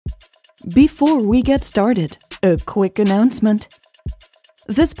Before we get started, a quick announcement.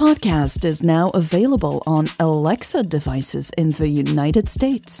 This podcast is now available on Alexa devices in the United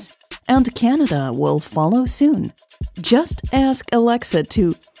States, and Canada will follow soon. Just ask Alexa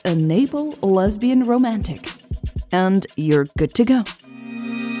to enable Lesbian Romantic, and you're good to go.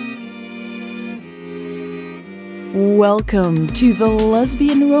 Welcome to the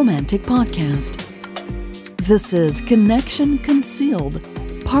Lesbian Romantic Podcast. This is Connection Concealed,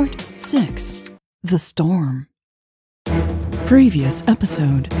 Part 6, The Storm. Previous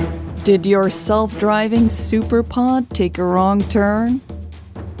episode. Did your self-driving superpod take a wrong turn?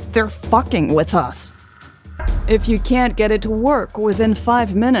 They're fucking with us. If you can't get it to work within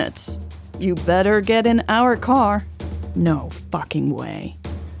 5 minutes, you better get in our car. No fucking way.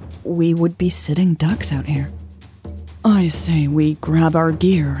 We would be sitting ducks out here. I say we grab our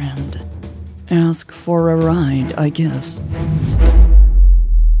gear and ask for a ride, I guess.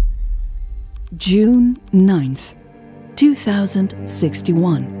 June 9th,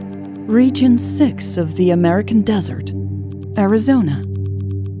 2061. Region 6 of the American Desert, Arizona,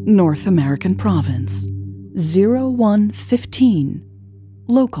 North American Province, 01:15,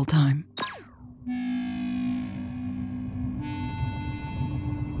 local time.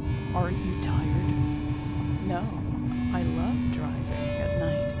 Aren't you tired? No, I love driving at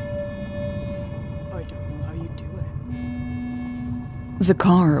night. I don't know how you do it. The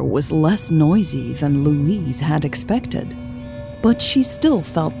car was less noisy than Louise had expected, but she still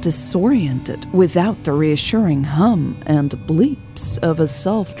felt disoriented without the reassuring hum and bleeps of a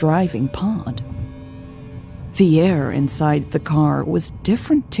self-driving pod. The air inside the car was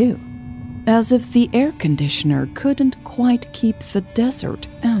different too, as if the air conditioner couldn't quite keep the desert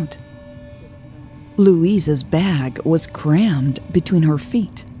out. Louise's bag was crammed between her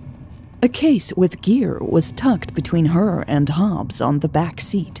feet. A case with gear was tucked between her and Hobbs on the back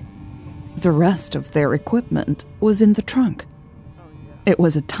seat. The rest of their equipment was in the trunk. It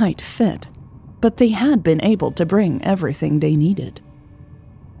was a tight fit, but they had been able to bring everything they needed.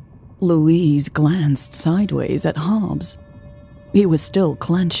 Louise glanced sideways at Hobbs. He was still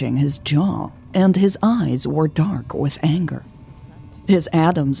clenching his jaw, and his eyes were dark with anger. His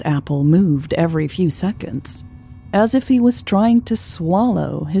Adam's apple moved every few seconds, as if he was trying to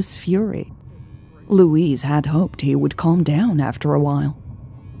swallow his fury. Louise had hoped he would calm down after a while,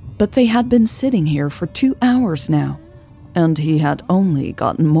 but they had been sitting here for 2 hours now, and he had only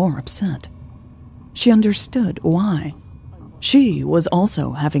gotten more upset. She understood why. She was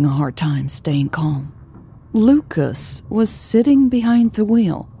also having a hard time staying calm. Lucas was sitting behind the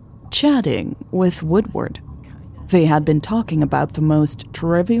wheel, chatting with Woodward. They had been talking about the most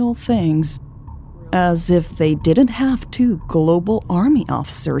trivial things, as if they didn't have 2 global army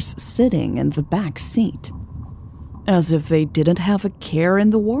officers sitting in the back seat. As if they didn't have a care in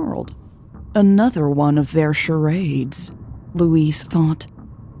the world. Another one of their charades, Louise thought.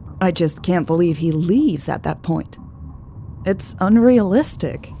 I just can't believe he leaves at that point. It's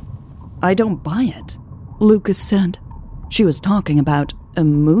unrealistic. I don't buy it, Lucas said. She was talking about a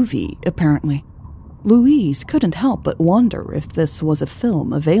movie, apparently. Louise couldn't help but wonder if this was a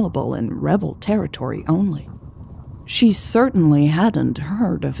film available in rebel territory only. She certainly hadn't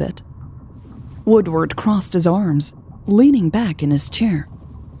heard of it. Woodward crossed his arms, leaning back in his chair.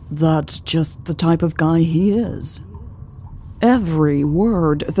 That's just the type of guy he is. Every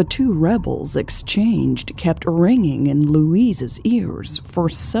word the 2 rebels exchanged kept ringing in Louise's ears for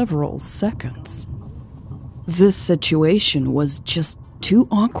several seconds. This situation was just too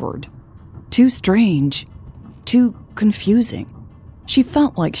awkward. Too strange, too confusing. She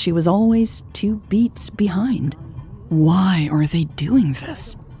felt like she was always 2 beats behind. Why are they doing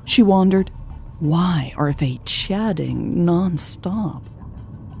this? She wondered. Why are they chatting non-stop?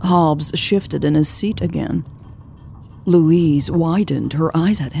 Hobbs shifted in his seat again. Louise widened her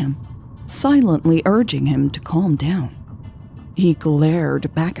eyes at him, silently urging him to calm down. He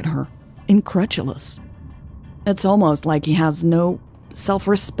glared back at her, incredulous. It's almost like he has no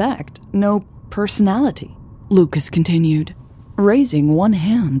self-respect, no personality, Lucas continued, raising one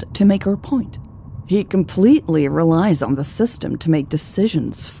hand to make her point. He completely relies on the system to make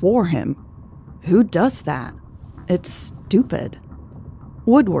decisions for him. Who does that? It's stupid.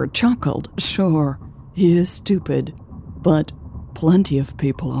 Woodward chuckled. Sure, he is stupid, but plenty of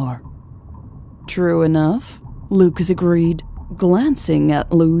people are. True enough, Lucas agreed, glancing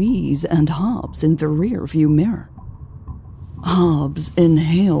at Louise and Hobbs in the rear-view mirror. Hobbs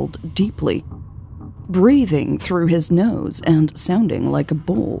inhaled deeply, breathing through his nose and sounding like a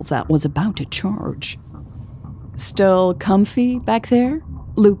bull that was about to charge. Still comfy back there?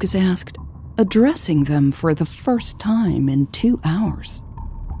 Lucas asked, addressing them for the first time in 2 hours.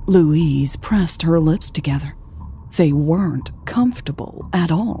 Louise pressed her lips together. They weren't comfortable at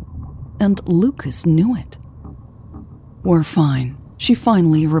all, and Lucas knew it. "We're fine," she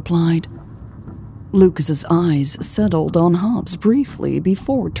finally replied. Lucas's eyes settled on Hobbs briefly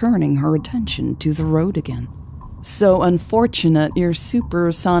before turning her attention to the road again. "So unfortunate your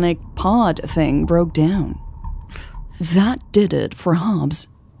supersonic pod thing broke down." That did it for Hobbs.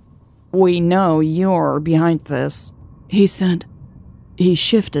 "We know you're behind this," he said. He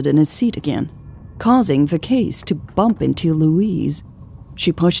shifted in his seat again, causing the case to bump into Louise.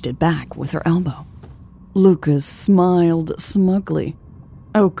 She pushed it back with her elbow. Lucas smiled smugly.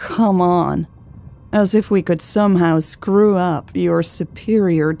 "Oh, come on. As if we could somehow screw up your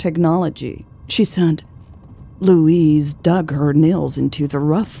superior technology," she said. Louise dug her nails into the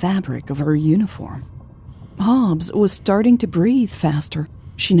rough fabric of her uniform. Hobbs was starting to breathe faster,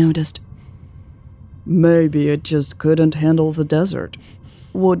 she noticed. "Maybe it just couldn't handle the desert,"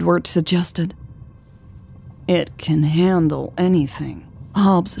 Woodward suggested. "It can handle anything,"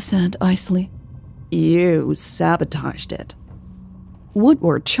 Hobbs said icily. "You sabotaged it."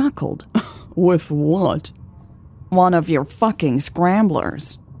 Woodward chuckled. "With what?" "One of your fucking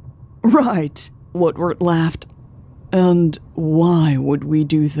scramblers." "Right," Woodward laughed. "And why would we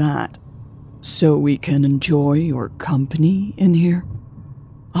do that? So we can enjoy your company in here?"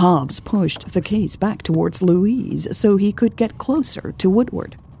 Hobbs pushed the case back towards Louise so he could get closer to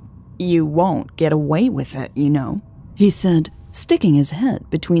Woodward. "You won't get away with it, you know," he said, sticking his head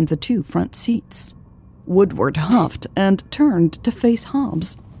between the two front seats. Woodward huffed and turned to face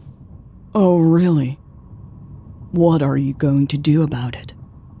Hobbs. "Oh, really? What are you going to do about it?"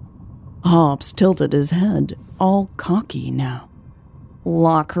 Hobbs tilted his head, all cocky now.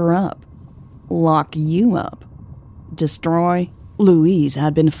 "Lock her up. Lock you up. Destroy." Louise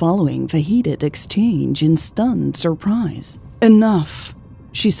had been following the heated exchange in stunned surprise. "Enough,"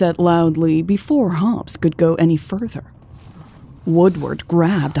 she said loudly before Hobbs could go any further. Woodward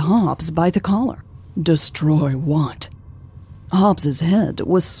grabbed Hobbs by the collar. "Destroy what?" Hobbs's head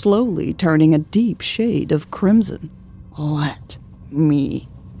was slowly turning a deep shade of crimson. "Let me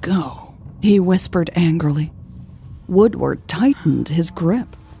go," he whispered angrily. Woodward tightened his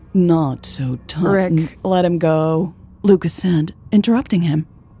grip. "Not so tough." "Rick, let him go," Lucas said, interrupting him.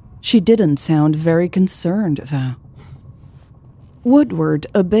 She didn't sound very concerned, though. Woodward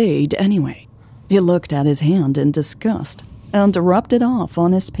obeyed anyway. He looked at his hand in disgust and rubbed it off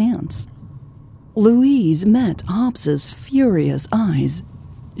on his pants. Louise met Hobbs's furious eyes.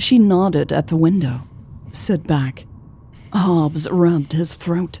 She nodded at the window. "Sit back." Hobbs rubbed his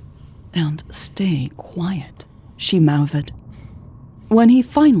throat. "And stay quiet," she mouthed. When he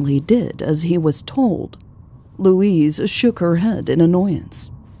finally did as he was told, Louise shook her head in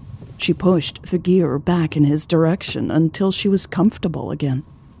annoyance. She pushed the gear back in his direction until she was comfortable again.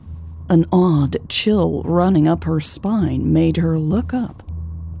 An odd chill running up her spine made her look up.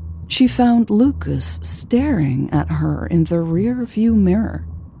 She found Lucas staring at her in the rear-view mirror.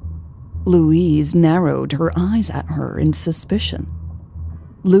 Louise narrowed her eyes at her in suspicion.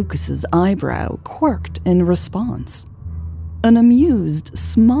 Lucas's eyebrow quirked in response, an amused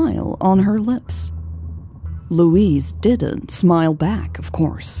smile on her lips. Louise didn't smile back, of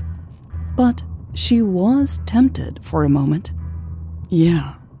course, but she was tempted for a moment.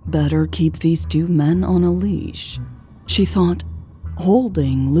 Yeah, better keep these two men on a leash, she thought,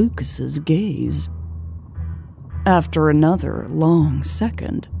 holding Lucas's gaze. After another long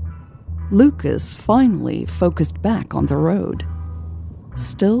second, Lucas finally focused back on the road,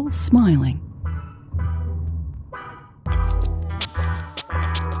 still smiling.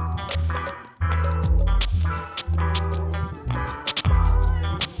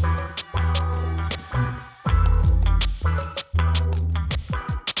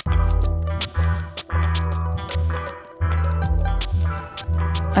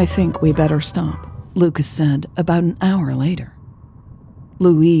 "I think we better stop," Lucas said about an hour later.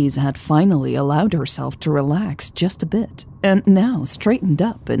 Louise had finally allowed herself to relax just a bit and now straightened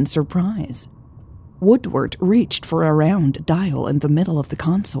up in surprise. Woodward reached for a round dial in the middle of the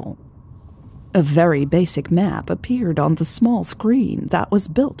console. A very basic map appeared on the small screen that was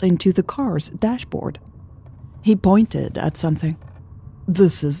built into the car's dashboard. He pointed at something.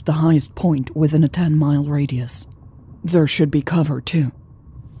 "This is the highest point within a 10-mile radius. There should be cover, too."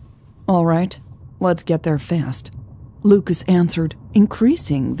 "All right, let's get there fast," Lucas answered,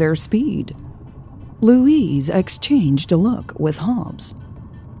 increasing their speed. Louise exchanged a look with Hobbs.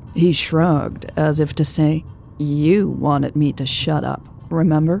 He shrugged as if to say, "You wanted me to shut up,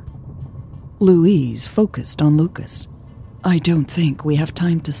 remember?" Louise focused on Lucas. "I don't think we have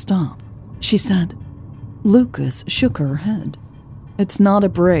time to stop," she said. Lucas shook her head. It's not a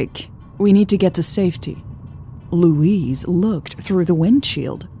break. We need to get to safety. Louise looked through the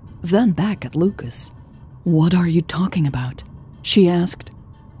windshield, then back at Lucas. What are you talking about? She asked.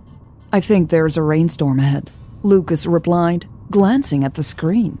 I think there's a rainstorm ahead, Lucas replied, glancing at the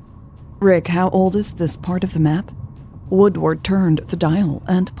screen. Rick, how old is this part of the map? Woodward turned the dial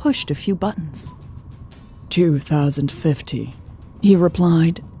and pushed a few buttons. 2050, he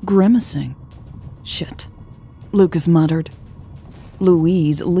replied, grimacing. Shit, Lucas muttered.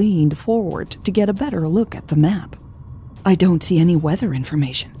 Louise leaned forward to get a better look at the map. I don't see any weather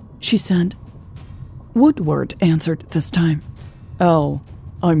information, she said. Woodward answered this time.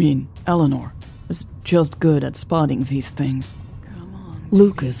 Eleanor is just good at spotting these things. Come on,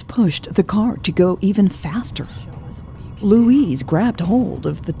 Lucas pushed the car to go even faster. Louise grabbed hold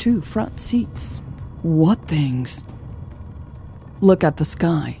of the 2 front seats. What things? Look at the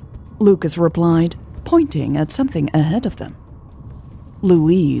sky, Lucas replied, pointing at something ahead of them.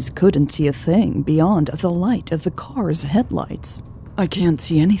 Louise couldn't see a thing beyond the light of the car's headlights. I can't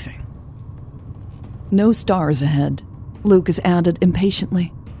see anything. No stars ahead, Lucas added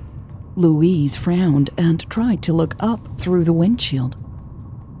impatiently. Louise frowned and tried to look up through the windshield.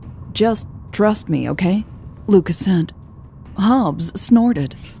 Just trust me, okay? Lucas said. Hobbs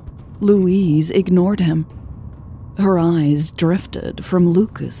snorted. Louise ignored him. Her eyes drifted from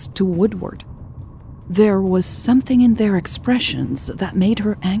Lucas to Woodward. There was something in their expressions that made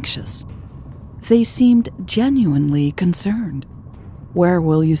her anxious. They seemed genuinely concerned. Where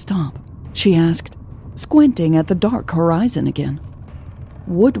will you stop? She asked, squinting at the dark horizon again.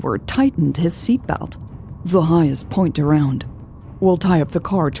 Woodward tightened his seatbelt. The highest point around. We'll tie up the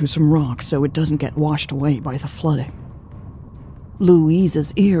car to some rocks so it doesn't get washed away by the flooding.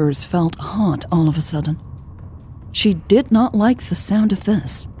 Louise's ears felt hot all of a sudden. She did not like the sound of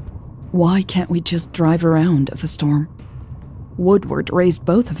this. Why can't we just drive around the storm? Woodward raised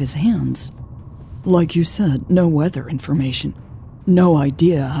both of his hands. Like you said, no weather information. No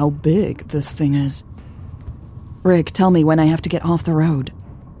idea how big this thing is. Rick, tell me when I have to get off the road.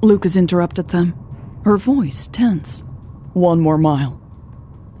 Lucas interrupted them, her voice tense. 1 more mile.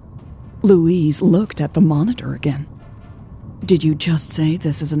 Louise looked at the monitor again. Did you just say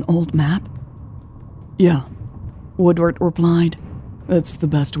this is an old map? Yeah, Woodward replied. It's the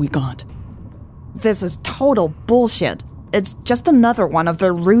best we got. This is total bullshit. It's just another one of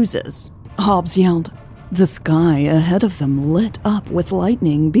their ruses, Hobbs yelled. The sky ahead of them lit up with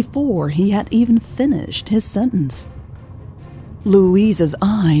lightning before he had even finished his sentence. Louise's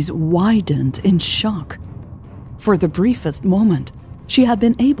eyes widened in shock. For the briefest moment, she had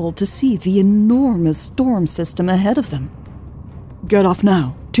been able to see the enormous storm system ahead of them. Get off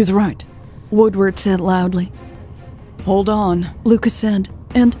now, to the right, Woodward said loudly. Hold on, Lucas said,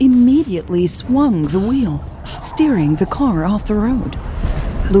 and immediately swung the wheel, steering the car off the road.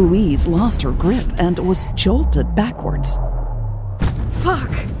 Louise lost her grip and was jolted backwards. Fuck!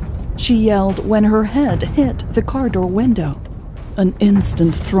 She yelled when her head hit the car door window. An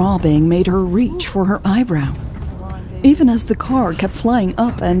instant throbbing made her reach for her eyebrow. Even as the car kept flying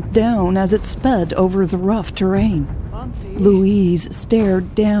up and down as it sped over the rough terrain, Louise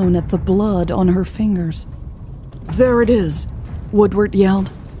stared down at the blood on her fingers. There it is, Woodward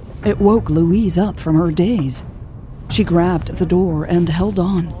yelled. It woke Louise up from her daze. She grabbed the door and held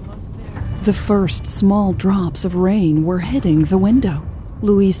on. The first small drops of rain were hitting the window,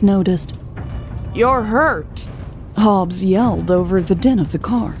 Louise noticed. You're hurt, Hobbs yelled over the din of the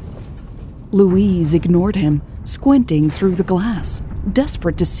car. Louise ignored him, squinting through the glass,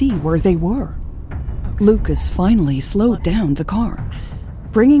 desperate to see where they were. Lucas finally slowed down the car,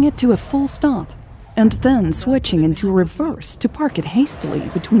 bringing it to a full stop, and then switching into reverse to park it hastily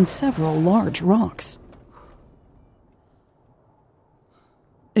between several large rocks.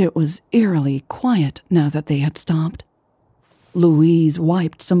 It was eerily quiet now that they had stopped. Louise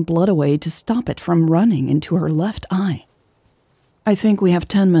wiped some blood away to stop it from running into her left eye. I think we have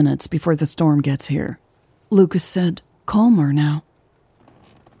 10 minutes before the storm gets here, Lucas said, calmer now.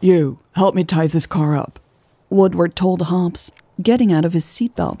 You, help me tie this car up, Woodward told Hobbs, getting out of his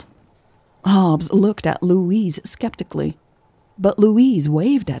seatbelt. Hobbs looked at Louise skeptically, but Louise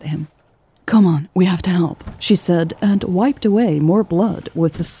waved at him. Come on, we have to help, she said, and wiped away more blood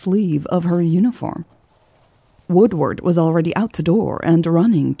with the sleeve of her uniform. Woodward was already out the door and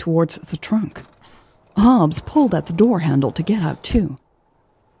running towards the trunk. Hobbs pulled at the door handle to get out too.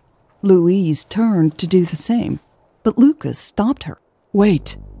 Louise turned to do the same, but Lucas stopped her.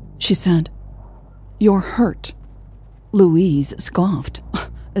 Wait, she said. You're hurt. Louise scoffed.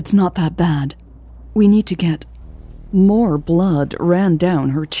 It's not that bad. We need to get... More blood ran down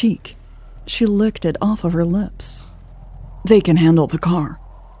her cheek. She licked it off of her lips. "They can handle the car,"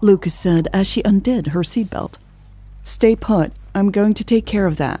 Lucas said as she undid her seatbelt. "Stay put. I'm going to take care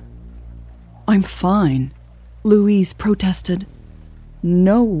of that." "I'm fine," Louise protested.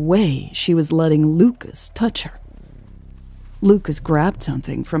 No way she was letting Lucas touch her. Lucas grabbed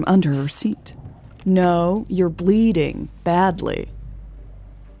something from under her seat. "No, you're bleeding badly."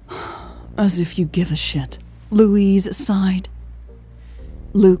 "As if you give a shit," Louise sighed.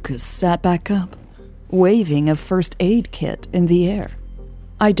 Lucas sat back up, waving a first aid kit in the air.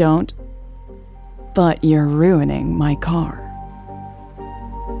 "I don't. But you're ruining my car."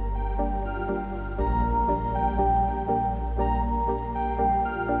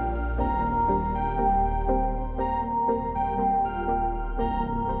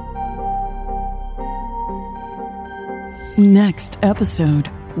 Next episode,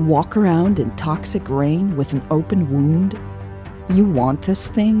 walk around in toxic rain with an open wound? You want this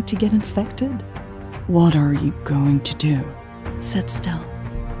thing to get infected? What are you going to do? Sit still.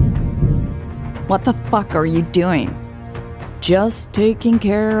 What the fuck are you doing? Just taking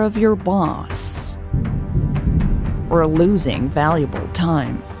care of your boss. We're losing valuable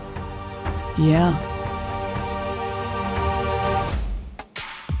time. Yeah.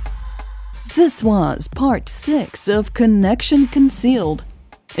 This was part 6 of Connection Concealed.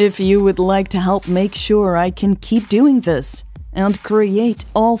 If you would like to help make sure I can keep doing this and create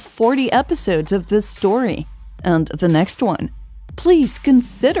all 40 episodes of this story and the next one, please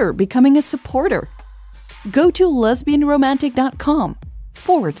consider becoming a supporter. Go to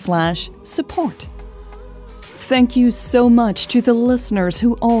lesbianromantic.com/support. Thank you so much to the listeners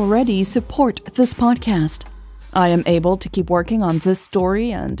who already support this podcast. I am able to keep working on this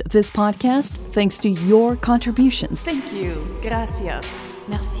story and this podcast thanks to your contributions. Thank you. Gracias.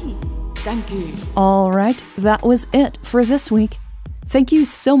 Merci. Thank you. All right, that was it for this week. Thank you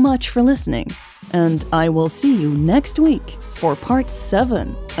so much for listening, and I will see you next week for part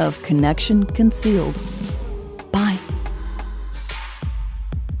 7 of Connection Concealed.